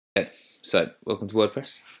Okay, so welcome to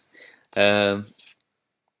WordPress. So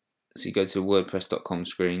you go to the wordpress.com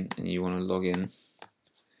screen and you want to log in,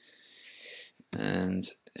 and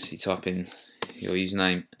so you type in your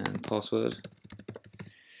username and password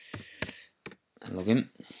and log in,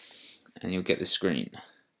 and you'll get this screen.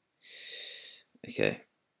 Okay,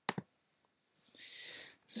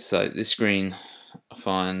 so this screen I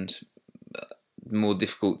find more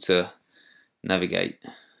difficult to navigate.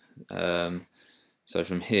 So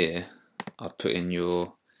from here I'd put in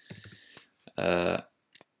your URL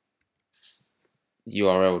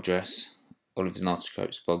address,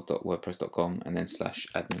 olivesandartichokesblog.wordpress.com, and then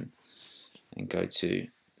 /admin, and go to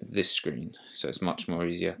this screen. So it's much more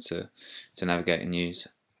easier to navigate and use.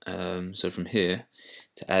 So from here,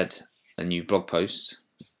 to add a new blog post,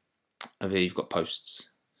 over here you've got posts.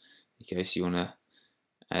 Okay, so you want to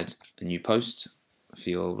add a new post for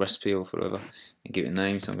your recipe or for whatever, and give it a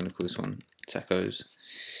name. So I'm going to call this one tacos,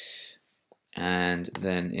 and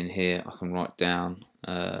then in here I can write down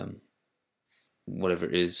whatever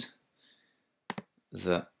it is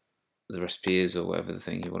that the recipe is, or whatever the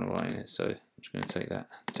thing you want to write in it. So I'm just going to take that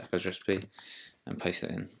tacos recipe and paste that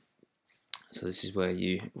in. So this is where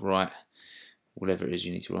you write whatever it is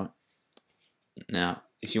you need to write. Now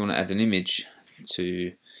if you want to add an image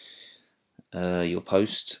to your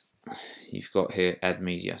post, you've got here add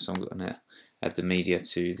media. So I'm going to add the media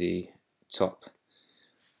to the top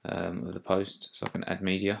of the post. So I can add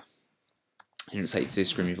media, and it'll take you to this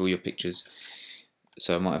screen with all your pictures.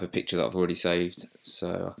 So I might have a picture that I've already saved,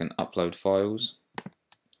 so I can upload files.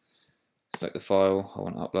 Select the file I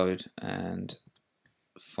want to upload and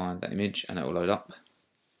find that image, and it will load up.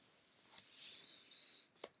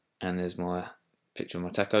 And there's my picture of my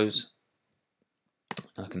tacos.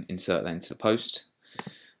 I can insert that into the post,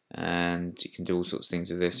 and you can do all sorts of things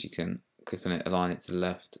with this. You can click on it, align it to the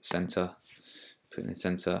left, center, put it in the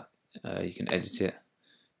center. You can edit it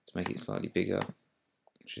to make it slightly bigger,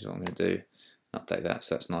 which is what I'm going to do. Update that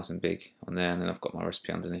so that's nice and big on there, and then I've got my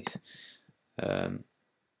recipe underneath, and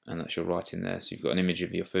that's your writing there. So you've got an image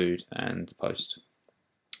of your food and the post.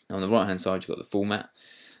 Now on the right hand side you've got the format.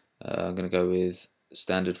 I'm going to go with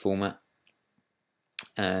standard format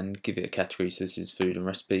and give it a category. So this is food and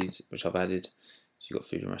recipes, which I've added. So you've got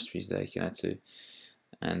food and recipes there you can add to,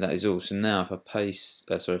 and that is all. So now if I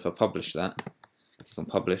if I publish that, click on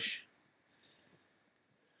publish,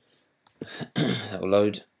 that will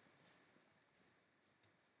load.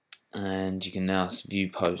 And you can now view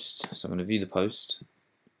post. So I'm going to view the post,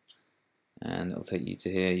 and it'll take you to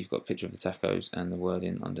here. You've got a picture of the tacos and the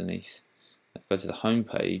wording underneath. If I go to the home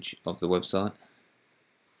page of the website,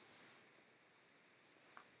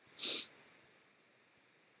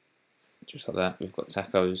 just like that, we've got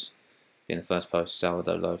tacos in the first post,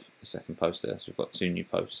 sourdough loaf the second post there. So we've got two new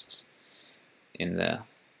posts in there.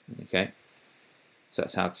 Okay, so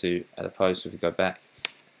that's how to add a post. So if you go back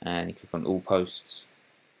and you click on all posts,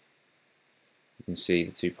 you can see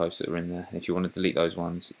the two posts that are in there. And if you want to delete those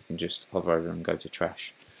ones, you can just hover over them and go to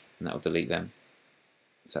trash, and that will delete them.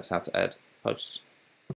 So that's how to add posts.